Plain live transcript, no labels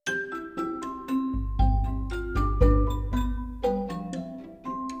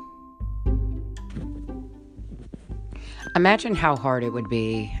Imagine how hard it would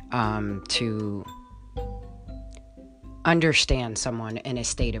be to understand someone in a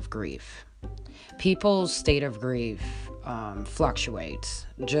state of grief. People's state of grief fluctuates,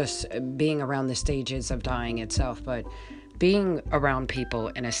 just being around the stages of dying itself, but being around people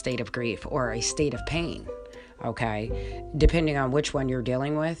in a state of grief or a state of pain, okay, depending on which one you're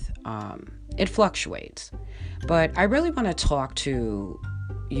dealing with, it fluctuates. But I really want to talk to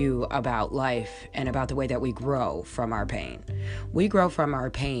you about life and about the way that we grow from our pain. We grow from our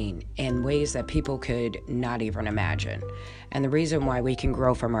pain in ways that people could not even imagine. And the reason why we can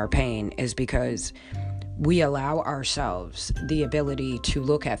grow from our pain is because we allow ourselves the ability to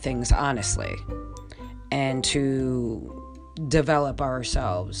look at things honestly and to develop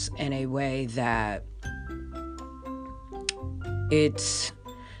ourselves in a way that it's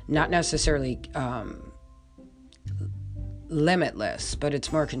not necessarily limitless, but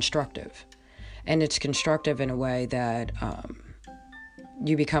it's more constructive. And it's constructive in a way that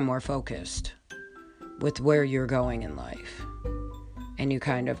you become more focused with where you're going in life. And you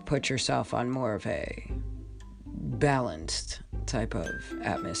kind of put yourself on more of a balanced type of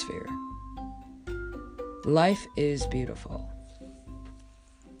atmosphere. Life is beautiful.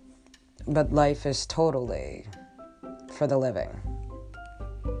 But life is totally for the living.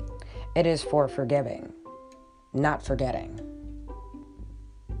 It is for forgiving, not forgetting.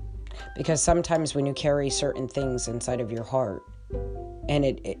 Because sometimes when you carry certain things inside of your heart, and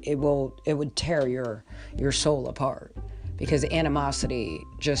it would tear your soul apart, because animosity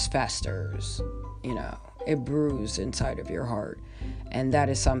just festers, it brews inside of your heart, and that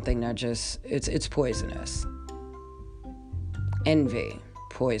is something that just it's poisonous. Envy,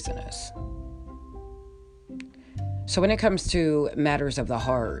 poisonous. So when it comes to matters of the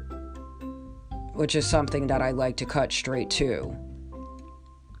heart, which is something that I like to cut straight to,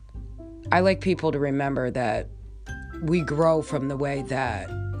 I like people to remember that we grow from the way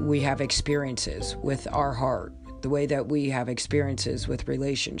that we have experiences with our heart, the way that we have experiences with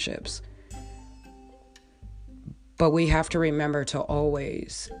relationships. But we have to remember to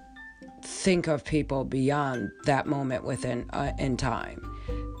always think of people beyond that moment within in time,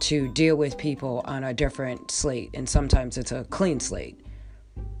 to deal with people on a different slate, and sometimes it's a clean slate.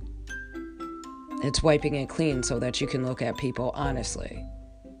 It's wiping it clean so that you can look at people honestly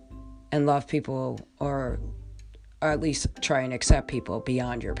and love people, or at least try and accept people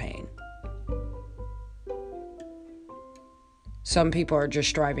beyond your pain. Some people are just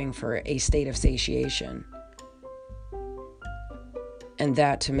striving for a state of satiation. And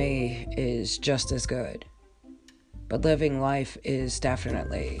that to me is just as good. But living life is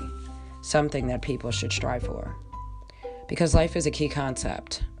definitely something that people should strive for. Because life is a key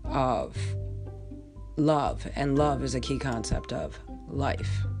concept of love, and love is a key concept of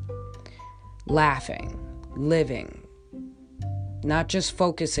life. Laughing, living, not just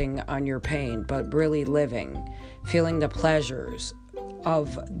focusing on your pain, but really living, feeling the pleasures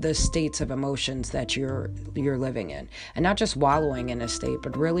of the states of emotions that you're living in, and not just wallowing in a state,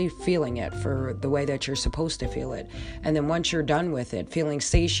 but really feeling it for the way that you're supposed to feel it. And then once you're done with it, feeling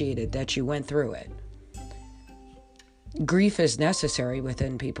satiated that you went through it. Grief is necessary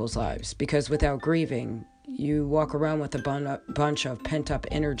within people's lives, because without grieving, you walk around with a bunch of pent-up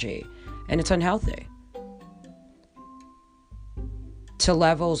energy, and it's unhealthy. To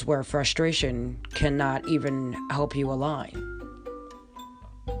levels where frustration cannot even help you align.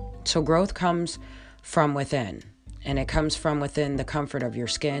 So growth comes from within, and it comes from within the comfort of your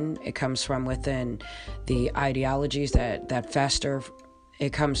skin. It comes from within the ideologies that fester.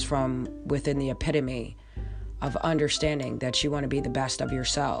 It comes from within the epitome of understanding that you want to be the best of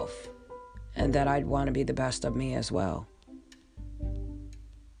yourself, and that I'd want to be the best of me as well.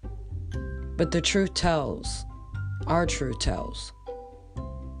 But the truth tells, our truth tells,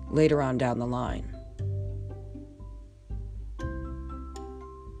 later on down the line.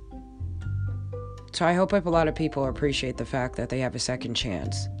 So I hope a lot of people appreciate the fact that they have a second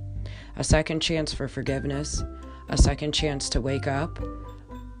chance for forgiveness, a second chance to wake up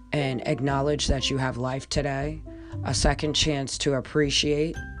and acknowledge that you have life today, a second chance to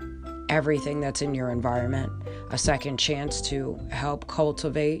appreciate everything that's in your environment, a second chance to help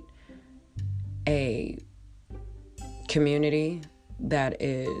cultivate a community that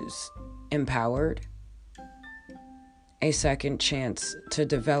is empowered, a second chance to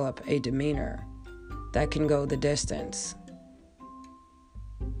develop a demeanor that can go the distance,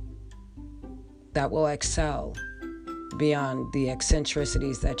 that will excel beyond the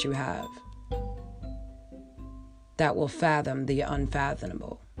eccentricities that you have, that will fathom the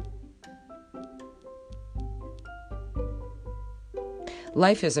unfathomable.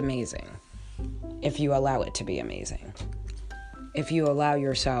 Life is amazing if you allow it to be amazing. if you allow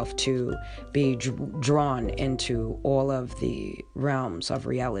yourself to be drawn into all of the realms of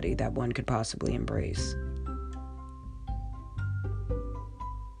reality that one could possibly embrace.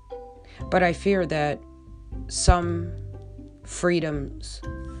 But I fear that some freedoms,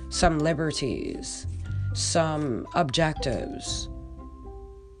 some liberties, some objectives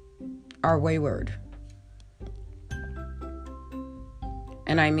are wayward.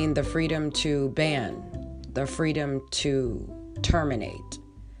 And I mean the freedom to ban, the freedom to terminate,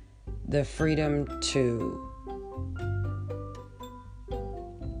 the freedom to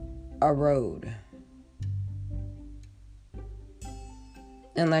erode.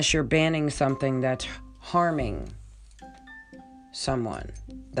 Unless you're banning something that's harming someone,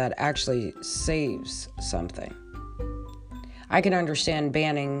 that actually saves something. I can understand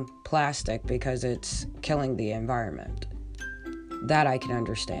banning plastic because it's killing the environment. That I can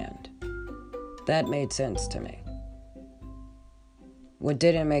understand. That made sense to me. What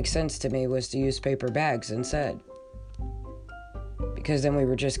didn't make sense to me was to use paper bags instead, because then we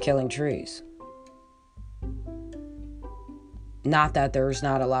were just killing trees. Not that there's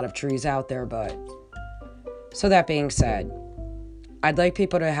not a lot of trees out there, but... So that being said, I'd like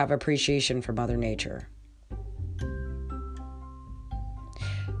people to have appreciation for Mother Nature.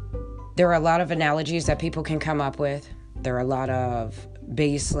 There are a lot of analogies that people can come up with. There are a lot of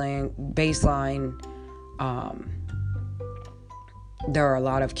baseline. There are a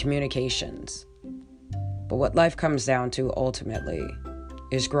lot of communications. But what life comes down to ultimately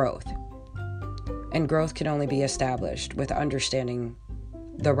is growth. And growth can only be established with understanding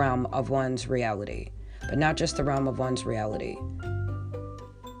the realm of one's reality. But not just the realm of one's reality.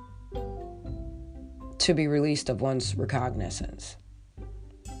 To be released of one's recognizance.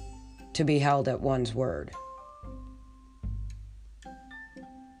 To be held at one's word.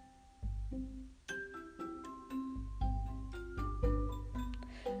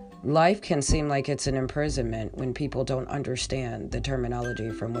 Life can seem like it's an imprisonment when people don't understand the terminology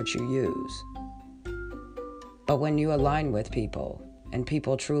from which you use. But when you align with people, and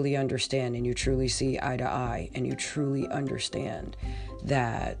people truly understand, and you truly see eye to eye, and you truly understand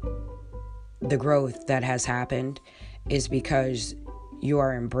that the growth that has happened is because you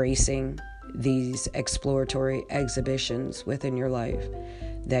are embracing these exploratory exhibitions within your life,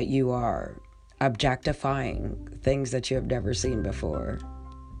 that you are objectifying things that you have never seen before.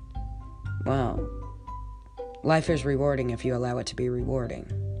 Well, life is rewarding if you allow it to be rewarding.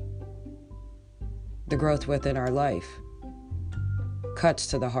 The growth within our life cuts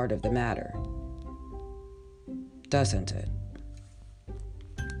to the heart of the matter, doesn't it?